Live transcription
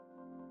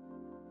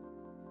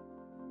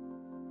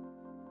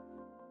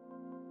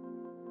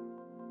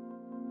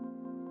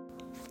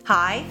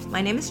Hi,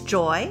 my name is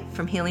Joy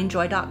from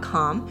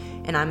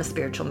healingjoy.com, and I'm a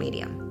spiritual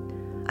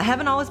medium. I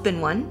haven't always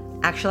been one.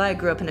 Actually, I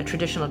grew up in a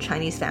traditional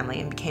Chinese family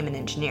and became an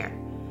engineer.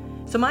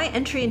 So my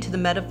entry into the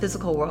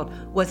metaphysical world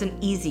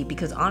wasn't easy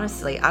because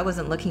honestly, I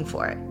wasn't looking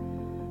for it.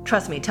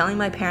 Trust me, telling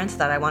my parents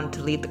that I wanted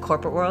to leave the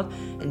corporate world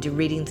and do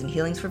readings and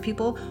healings for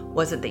people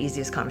wasn't the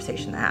easiest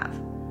conversation to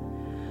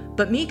have.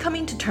 But me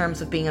coming to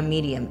terms with being a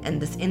medium in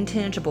this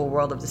intangible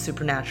world of the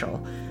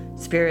supernatural,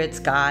 spirits,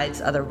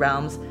 guides, other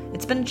realms,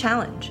 it's been a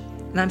challenge.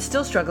 And I'm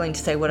still struggling to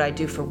say what I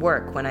do for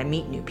work when I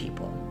meet new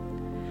people.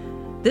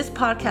 This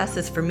podcast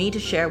is for me to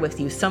share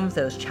with you some of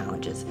those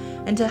challenges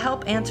and to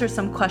help answer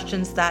some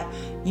questions that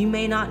you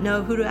may not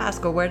know who to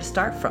ask or where to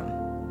start from.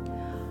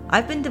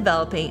 I've been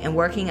developing and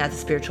working as a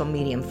spiritual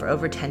medium for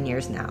over 10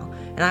 years now,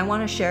 and I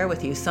want to share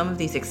with you some of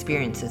these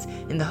experiences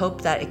in the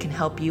hope that it can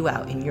help you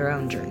out in your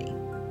own journey.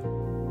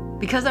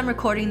 Because I'm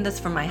recording this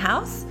from my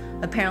house,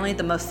 apparently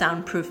the most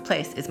soundproof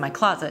place is my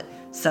closet,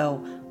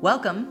 so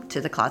welcome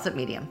to the Closet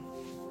Medium.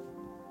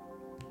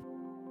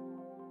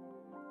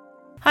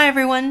 Hi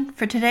everyone,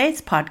 for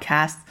today's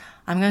podcast,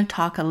 I'm going to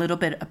talk a little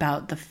bit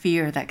about the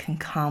fear that can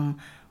come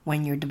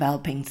when you're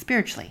developing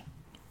spiritually.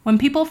 When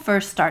people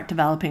first start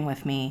developing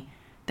with me,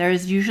 there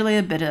is usually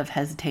a bit of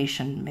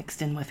hesitation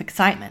mixed in with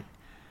excitement.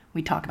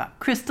 We talk about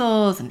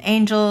crystals and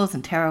angels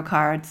and tarot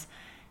cards,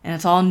 and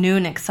it's all new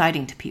and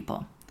exciting to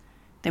people.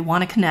 They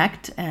want to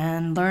connect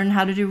and learn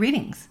how to do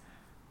readings.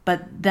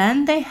 But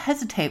then they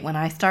hesitate when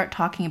I start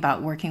talking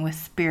about working with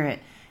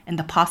spirit and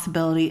the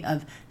possibility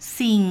of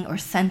seeing or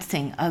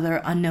sensing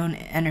other unknown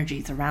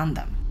energies around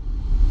them.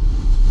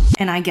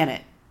 And I get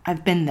it.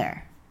 I've been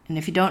there. And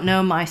if you don't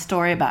know my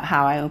story about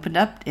how I opened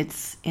up,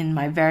 it's in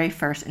my very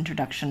first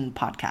introduction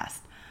podcast.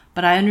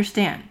 But I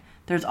understand.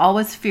 There's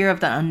always fear of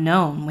the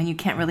unknown when you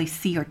can't really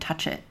see or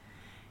touch it.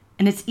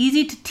 And it's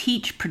easy to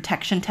teach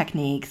protection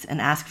techniques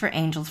and ask for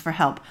angels for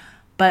help,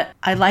 but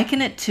I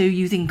liken it to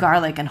using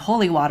garlic and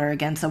holy water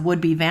against a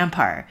would-be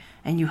vampire,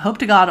 and you hope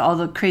to God all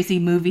the crazy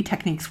movie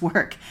techniques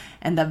work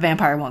and that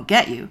vampire won't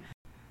get you.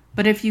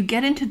 But if you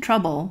get into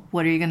trouble,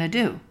 what are you going to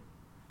do?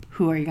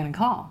 Who are you going to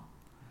call?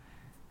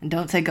 And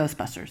don't say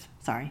Ghostbusters.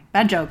 Sorry,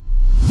 bad joke.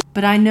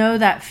 But I know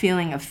that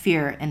feeling of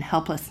fear and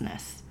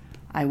helplessness.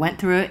 I went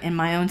through it in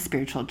my own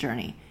spiritual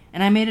journey,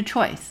 and I made a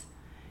choice.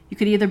 You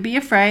could either be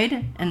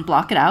afraid and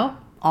block it out,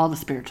 all the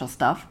spiritual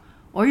stuff,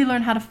 or you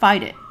learn how to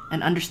fight it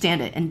and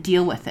understand it and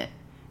deal with it.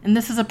 And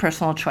this is a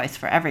personal choice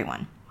for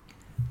everyone.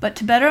 But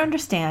to better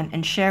understand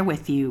and share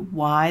with you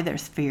why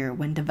there's fear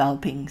when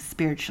developing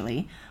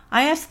spiritually,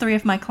 I asked 3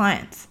 of my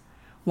clients.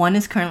 1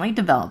 is currently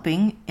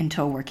developing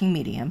into a working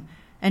medium,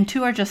 and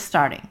 2 are just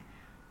starting.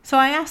 So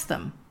I asked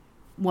them,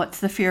 what's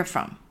the fear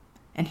from?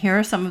 And here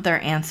are some of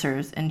their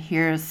answers, and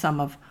here's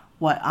some of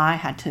what I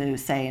had to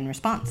say in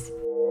response.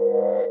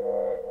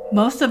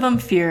 Most of them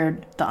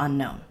feared the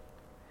unknown.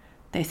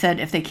 They said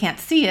if they can't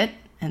see it,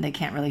 and they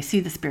can't really see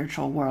the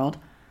spiritual world,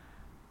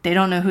 they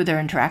don't know who they're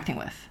interacting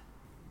with.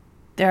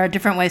 There are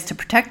different ways to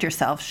protect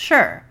yourself,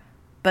 sure,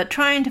 but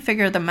trying to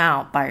figure them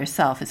out by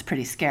yourself is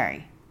pretty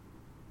scary.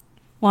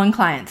 One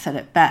client said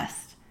it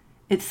best.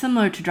 It's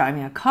similar to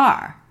driving a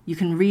car. You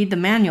can read the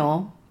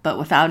manual, but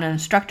without an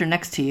instructor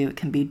next to you, it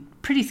can be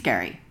pretty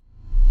scary.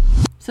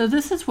 So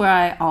this is where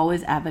I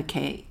always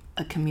advocate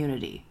a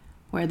community,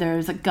 where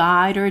there's a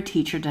guide or a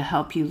teacher to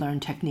help you learn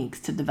techniques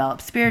to develop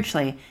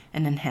spiritually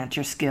and enhance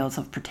your skills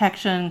of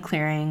protection,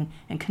 clearing,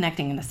 and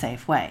connecting in a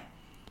safe way.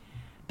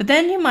 But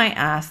then you might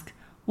ask,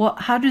 well,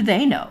 how do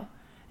they know?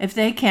 If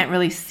they can't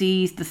really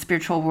see the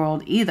spiritual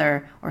world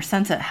either or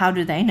sense it, how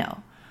do they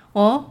know?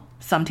 Well,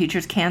 some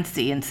teachers can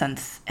see and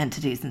sense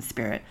entities in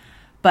spirit,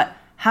 but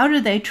how do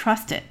they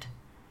trust it?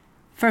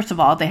 First of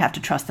all, they have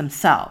to trust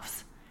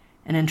themselves.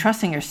 And in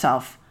trusting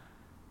yourself,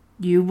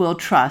 you will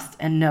trust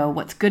and know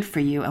what's good for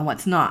you and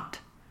what's not,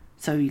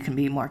 so you can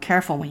be more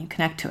careful when you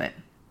connect to it.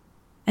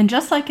 And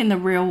just like in the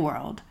real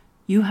world,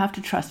 you have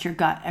to trust your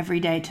gut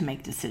every day to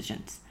make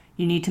decisions.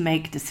 You need to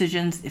make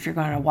decisions if you're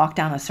going to walk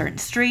down a certain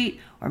street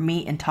or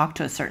meet and talk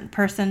to a certain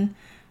person.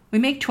 We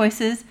make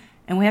choices,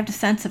 and we have to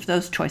sense if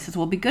those choices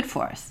will be good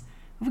for us.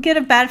 If we get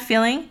a bad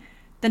feeling,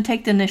 then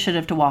take the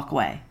initiative to walk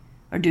away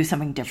or do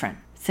something different.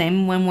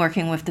 Same when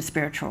working with the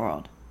spiritual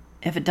world.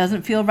 If it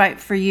doesn't feel right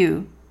for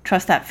you,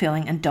 trust that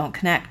feeling and don't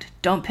connect.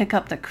 Don't pick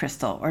up the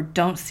crystal or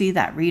don't see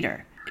that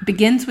reader. It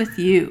begins with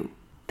you.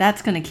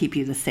 That's going to keep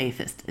you the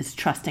safest, is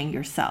trusting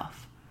yourself.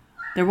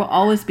 There will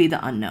always be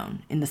the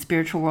unknown in the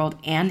spiritual world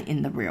and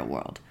in the real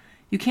world.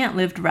 You can't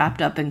live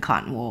wrapped up in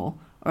cotton wool,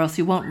 or else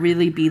you won't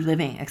really be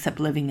living except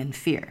living in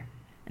fear.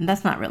 And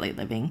that's not really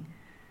living.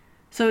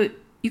 So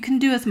you can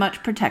do as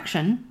much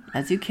protection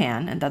as you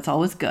can, and that's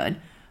always good.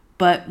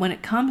 But when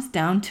it comes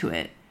down to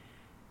it,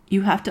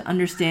 you have to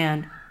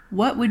understand,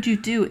 what would you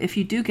do if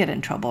you do get in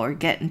trouble or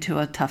get into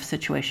a tough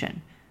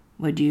situation?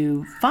 Would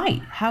you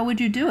fight? How would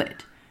you do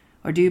it?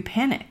 Or do you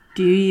panic?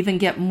 Do you even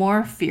get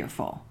more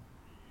fearful?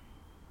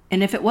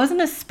 And if it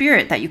wasn't a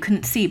spirit that you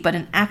couldn't see, but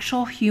an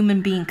actual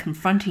human being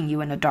confronting you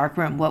in a dark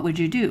room, what would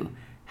you do?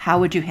 How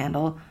would you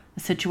handle a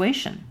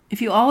situation.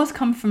 If you always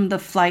come from the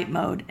flight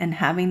mode and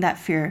having that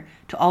fear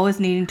to always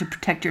needing to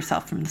protect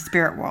yourself from the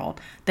spirit world,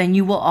 then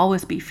you will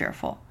always be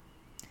fearful.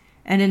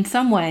 And in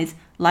some ways,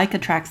 like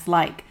attracts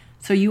like.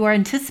 So you are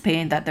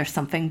anticipating that there's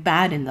something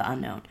bad in the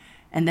unknown.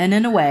 And then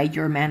in a way,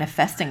 you're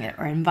manifesting it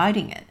or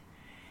inviting it.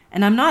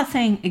 And I'm not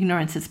saying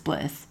ignorance is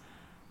bliss.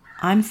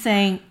 I'm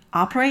saying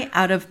operate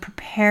out of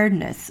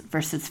preparedness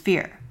versus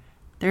fear.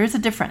 There is a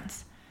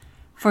difference.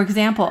 For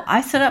example,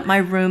 I set up my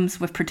rooms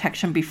with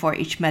protection before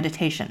each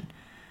meditation.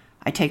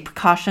 I take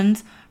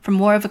precautions from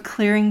more of a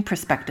clearing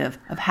perspective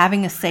of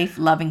having a safe,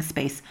 loving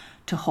space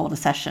to hold a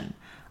session.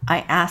 I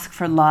ask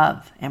for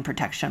love and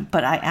protection,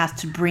 but I ask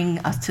to bring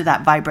us to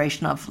that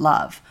vibration of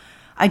love.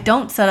 I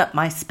don't set up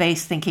my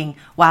space thinking,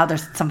 wow,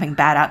 there's something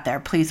bad out there.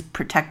 Please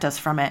protect us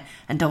from it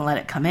and don't let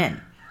it come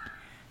in.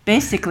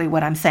 Basically,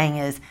 what I'm saying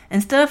is,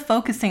 instead of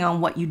focusing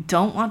on what you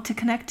don't want to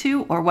connect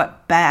to or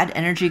what bad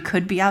energy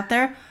could be out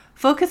there,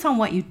 focus on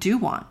what you do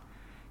want.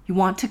 You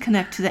want to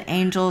connect to the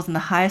angels and the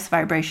highest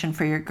vibration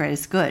for your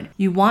greatest good.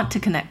 You want to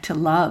connect to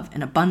love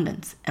and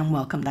abundance and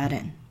welcome that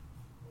in.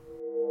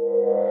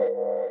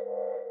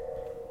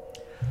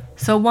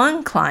 So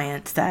one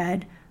client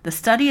said, the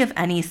study of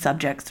any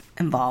subjects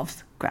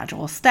involves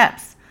gradual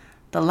steps.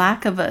 The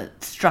lack of a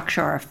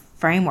structure or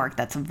framework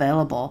that's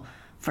available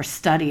for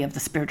study of the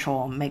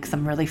spiritual makes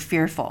them really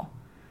fearful.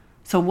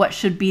 So what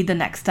should be the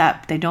next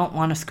step? They don't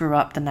want to screw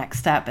up the next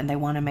step and they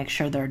want to make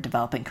sure they're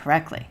developing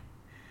correctly.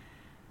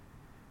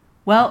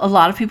 Well, a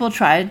lot of people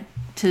tried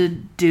to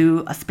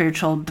do a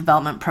spiritual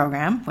development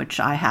program, which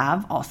I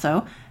have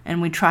also,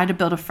 and we try to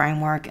build a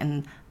framework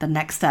and the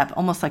next step,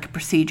 almost like a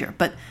procedure.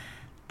 But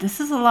this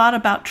is a lot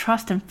about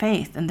trust and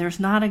faith, and there's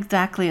not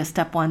exactly a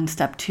step 1,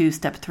 step 2,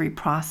 step 3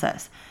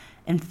 process.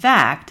 In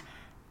fact,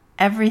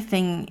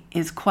 everything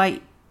is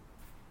quite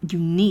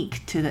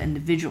unique to the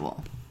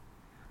individual.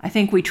 I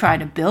think we try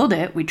to build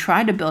it. We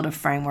try to build a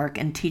framework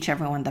and teach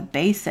everyone the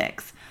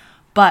basics,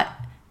 but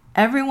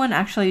everyone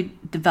actually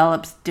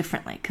develops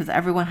differently because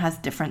everyone has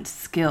different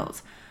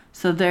skills.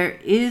 So there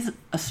is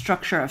a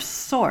structure of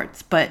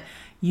sorts, but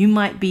you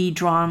might be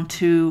drawn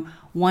to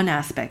one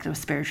aspect of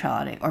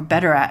spirituality or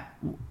better at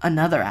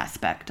another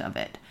aspect of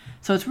it.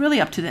 So it's really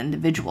up to the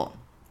individual.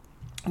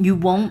 You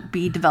won't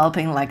be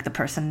developing like the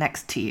person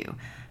next to you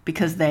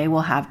because they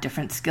will have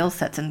different skill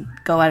sets and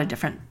go at a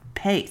different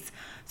pace.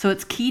 So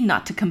it's key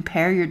not to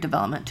compare your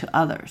development to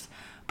others,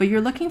 but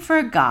you're looking for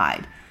a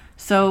guide.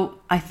 So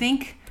I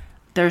think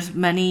there's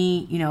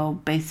many,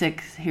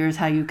 basics. Here's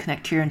how you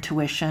connect to your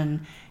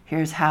intuition.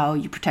 Here's how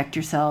you protect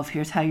yourself.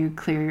 Here's how you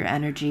clear your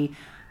energy.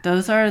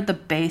 Those are the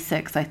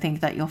basics I think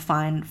that you'll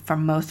find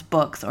from most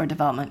books or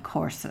development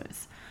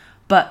courses.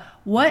 But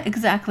what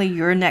exactly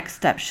your next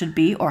step should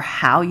be or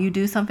how you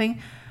do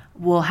something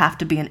will have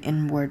to be an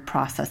inward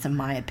process, in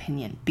my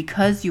opinion,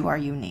 because you are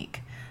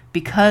unique,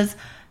 because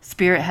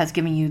Spirit has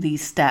given you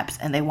these steps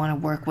and they want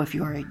to work with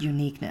your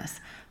uniqueness.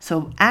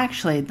 So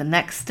actually, the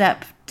next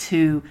step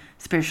to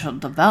spiritual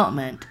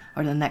development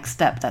or the next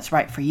step that's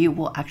right for you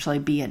will actually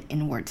be an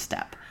inward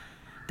step.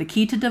 The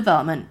key to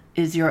development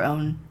is your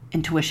own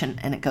intuition,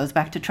 and it goes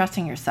back to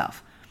trusting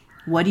yourself.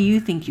 What do you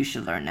think you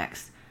should learn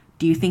next?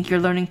 Do you think you're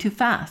learning too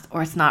fast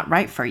or it's not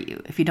right for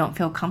you if you don't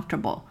feel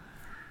comfortable?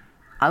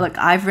 Look,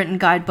 I've written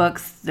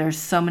guidebooks. There's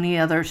so many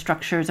other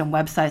structures and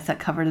websites that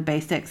cover the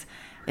basics.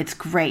 It's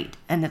great,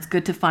 and it's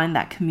good to find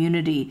that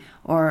community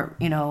or,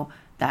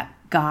 that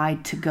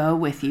guide to go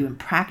with you and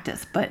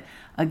practice. But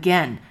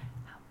again,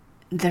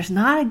 there's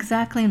not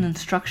exactly an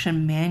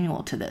instruction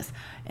manual to this.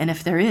 And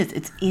if there is,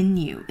 it's in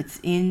you. It's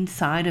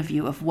inside of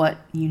you of what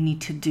you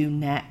need to do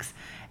next.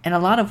 And a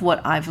lot of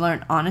what I've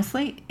learned,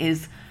 honestly,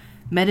 is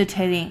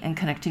meditating and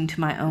connecting to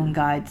my own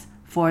guides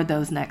for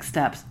those next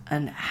steps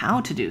and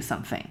how to do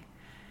something.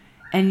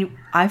 And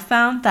I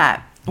found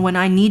that when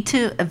I need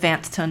to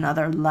advance to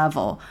another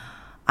level,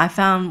 I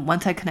found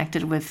once I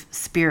connected with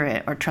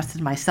Spirit or trusted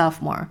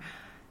myself more,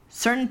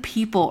 certain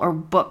people or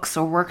books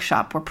or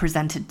workshop were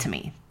presented to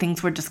me.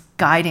 Things were just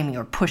guiding me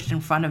or pushed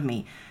in front of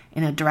me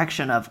in a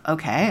direction of,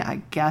 okay,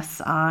 I guess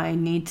I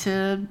need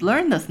to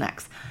learn this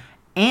next.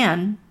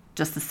 And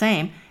just the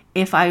same,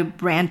 if I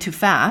ran too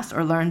fast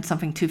or learned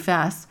something too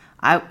fast,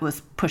 I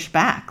was pushed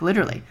back,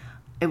 literally.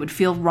 It would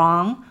feel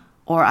wrong,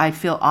 or I'd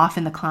feel off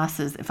in the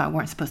classes if I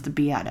weren't supposed to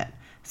be at it.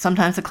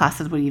 Sometimes the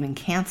classes would even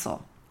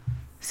cancel.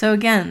 So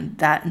again,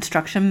 that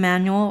instruction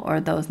manual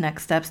or those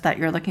next steps that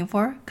you're looking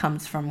for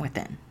comes from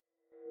within.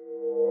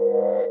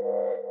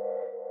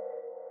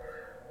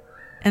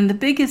 And the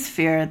biggest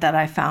fear that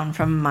I found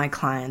from my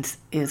clients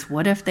is,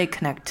 what if they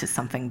connect to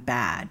something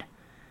bad?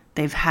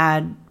 They've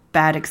had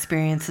bad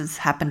experiences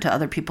happen to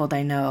other people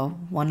they know.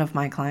 One of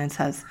my clients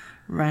has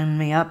run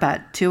me up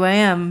at 2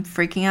 a.m.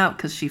 freaking out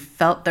because she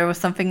felt there was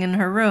something in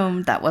her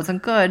room that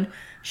wasn't good.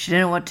 She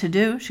didn't know what to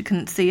do. She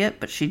couldn't see it,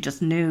 but she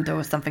just knew there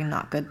was something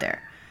not good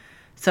there.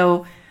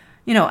 So,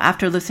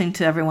 after listening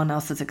to everyone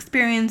else's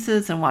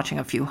experiences and watching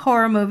a few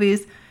horror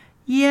movies,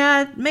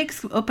 it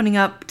makes opening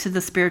up to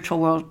the spiritual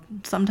world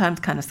sometimes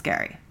kind of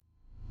scary.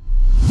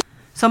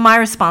 So my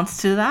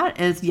response to that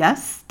is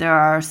yes, there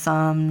are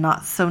some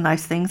not so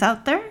nice things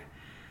out there,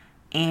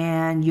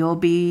 and you'll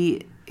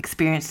be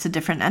experienced to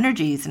different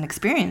energies and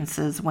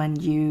experiences when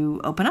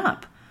you open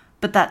up.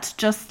 But that's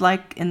just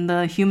like in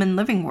the human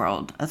living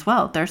world as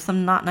well. There's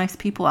some not nice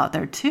people out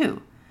there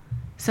too.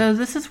 So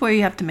this is where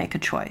you have to make a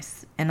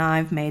choice, and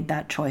I've made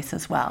that choice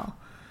as well.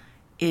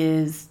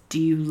 Is do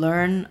you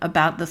learn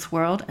about this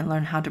world and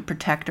learn how to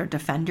protect or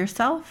defend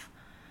yourself?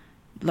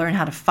 Learn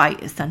how to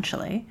fight,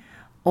 essentially.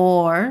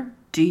 Or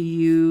do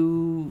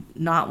you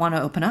not want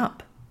to open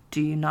up? Do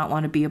you not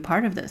want to be a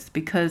part of this?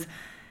 Because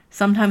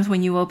sometimes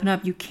when you open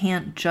up, you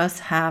can't just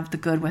have the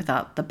good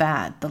without the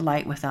bad, the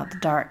light without the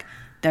dark.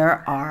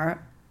 There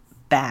are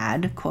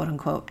bad, quote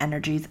unquote,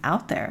 energies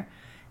out there.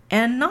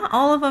 And not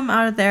all of them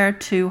are there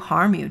to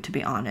harm you, to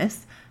be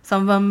honest.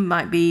 Some of them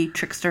might be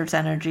trickster's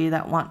energy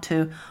that want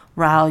to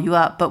rile you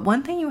up. But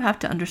one thing you have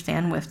to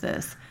understand with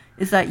this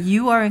is that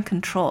you are in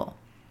control.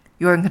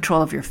 You're in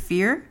control of your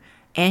fear,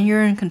 and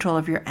you're in control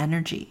of your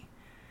energy.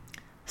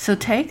 So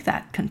take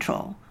that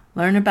control.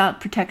 Learn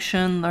about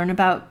protection, learn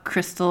about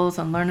crystals,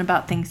 and learn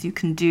about things you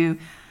can do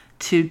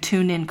to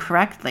tune in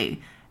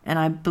correctly. And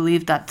I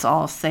believe that's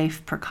all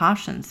safe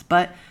precautions.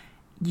 But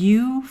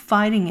you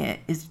fighting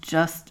it is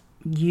just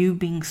you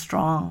being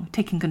strong,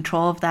 taking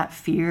control of that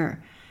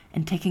fear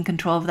and taking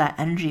control of that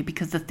energy,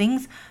 because the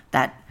things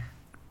that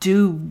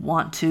do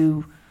want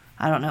to,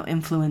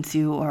 influence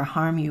you or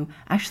harm you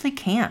actually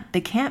can't.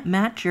 They can't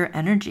match your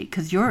energy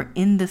because you're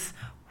in this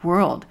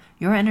world.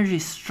 Your energy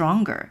is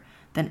stronger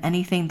than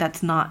anything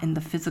that's not in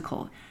the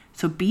physical.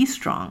 So be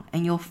strong,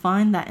 and you'll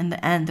find that in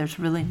the end, there's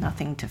really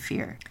nothing to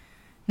fear.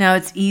 Now,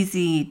 it's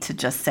easy to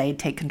just say,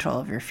 take control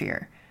of your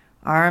fear.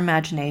 Our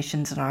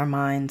imaginations and our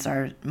minds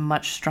are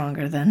much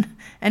stronger than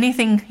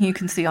anything you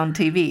can see on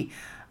TV.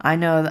 I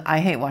know that I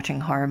hate watching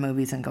horror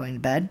movies and going to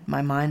bed.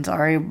 My mind's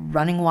already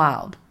running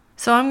wild.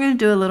 So I'm going to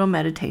do a little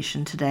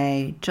meditation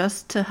today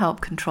just to help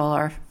control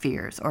our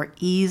fears or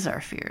ease our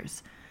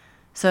fears.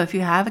 So if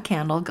you have a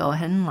candle, go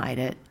ahead and light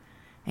it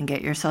and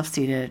get yourself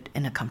seated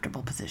in a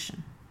comfortable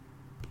position.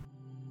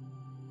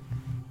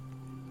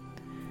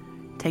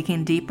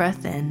 Taking a deep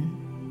breath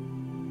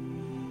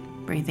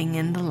in, breathing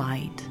in the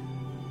light,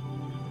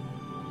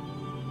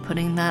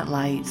 putting that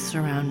light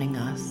surrounding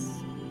us.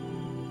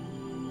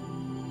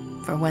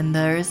 For when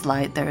there is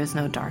light, there is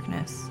no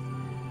darkness.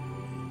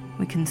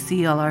 We can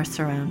see all our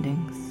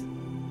surroundings.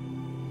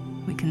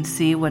 We can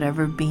see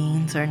whatever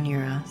beings are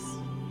near us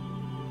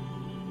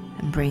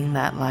and bring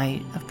that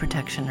light of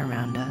protection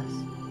around us.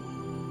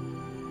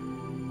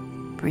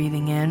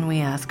 Breathing in, we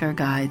ask our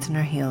guides and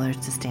our healers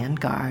to stand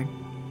guard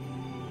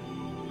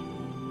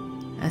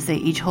as they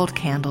each hold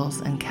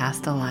candles and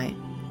cast a light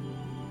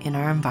in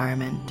our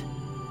environment,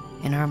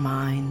 in our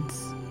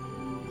minds,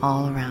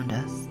 all around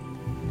us.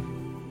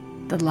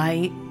 The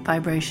light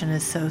vibration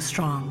is so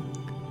strong.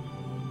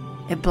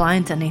 It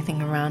blinds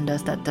anything around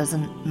us that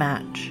doesn't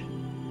match.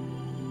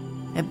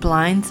 It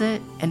blinds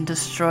it and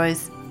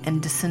destroys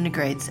and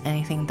disintegrates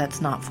anything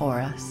that's not for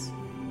us.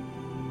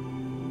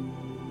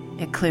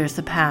 It clears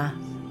the path,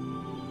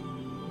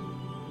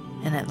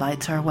 and it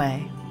lights our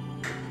way.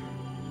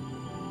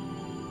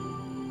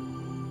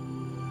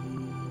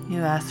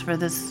 You ask for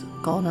this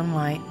golden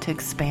light to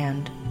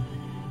expand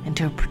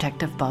into a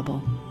protective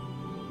bubble.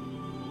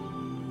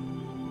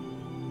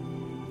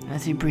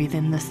 As you breathe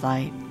in this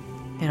light,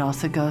 it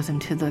also goes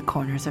into the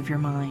corners of your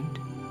mind.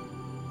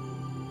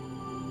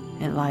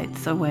 It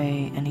lights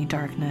away any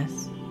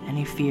darkness,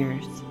 any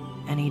fears,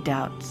 any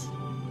doubts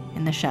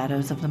in the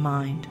shadows of the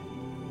mind.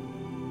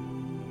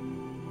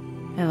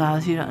 It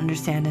allows you to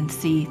understand and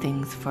see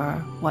things for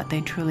what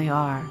they truly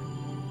are.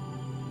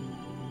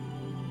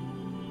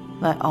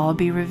 Let all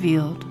be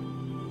revealed,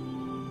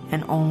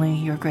 and only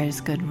your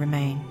greatest good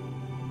remain.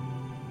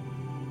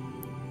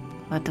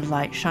 Let the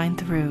light shine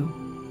through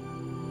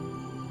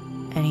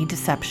any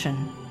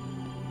deception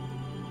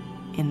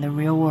in the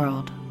real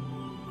world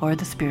or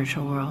the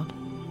spiritual world.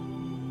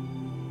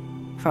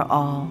 For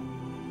all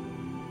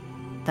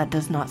that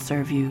does not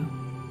serve you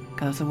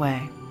goes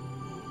away.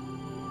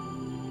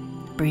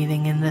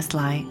 Breathing in this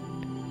light,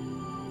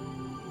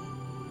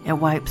 it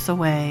wipes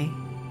away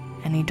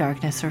any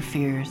darkness or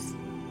fears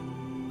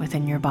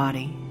within your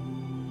body.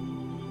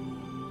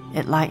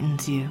 It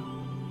lightens you.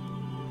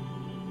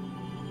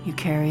 You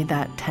carry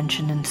that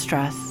tension and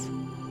stress.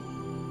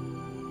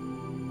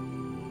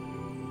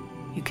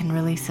 You can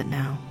release it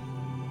now.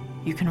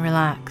 You can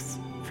relax,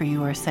 for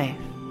you are safe.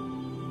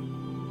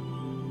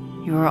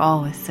 You are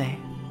always safe.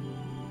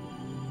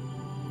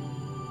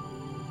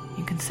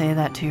 You can say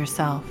that to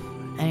yourself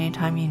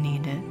anytime you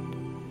need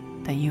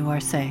it, that you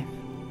are safe.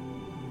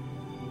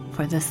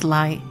 For this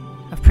light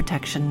of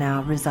protection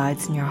now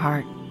resides in your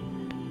heart.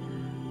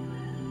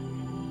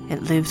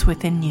 It lives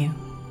within you.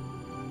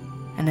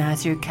 And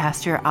as you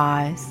cast your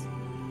eyes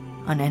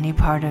on any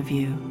part of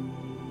you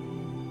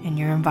in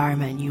your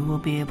environment, you will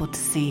be able to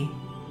see.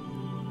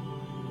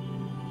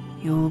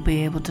 You will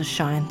be able to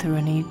shine through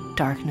any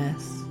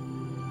darkness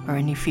or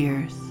any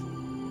fears.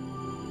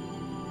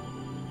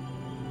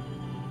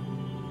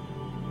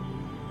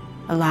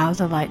 Allow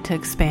the light to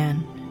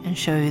expand and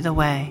show you the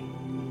way.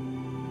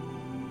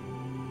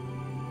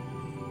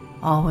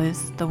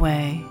 Always the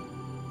way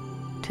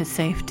to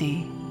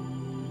safety,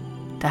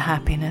 to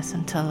happiness,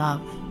 and to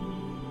love.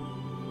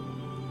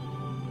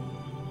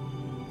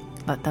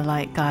 Let the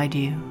light guide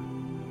you.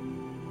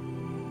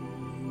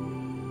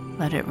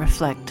 Let it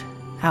reflect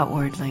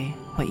outwardly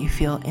what you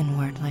feel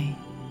inwardly.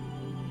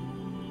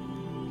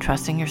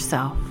 Trusting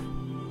yourself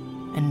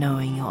and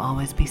knowing you'll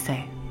always be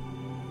safe.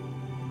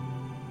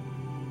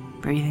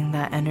 Breathing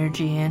that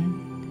energy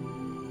in.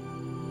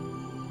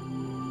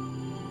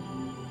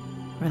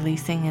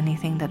 Releasing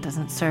anything that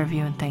doesn't serve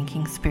you and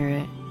thanking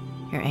Spirit,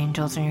 your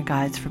angels, and your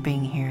guides for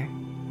being here.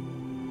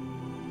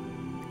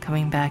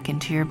 Coming back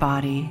into your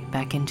body,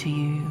 back into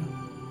you,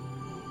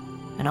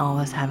 and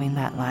always having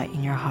that light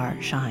in your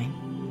heart shine.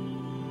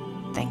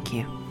 Thank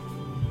you.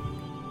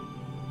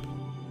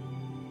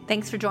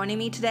 Thanks for joining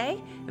me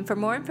today, and for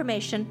more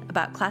information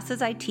about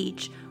classes I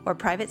teach or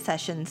private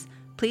sessions,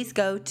 please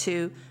go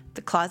to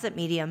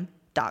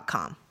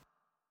theclosetmedium.com.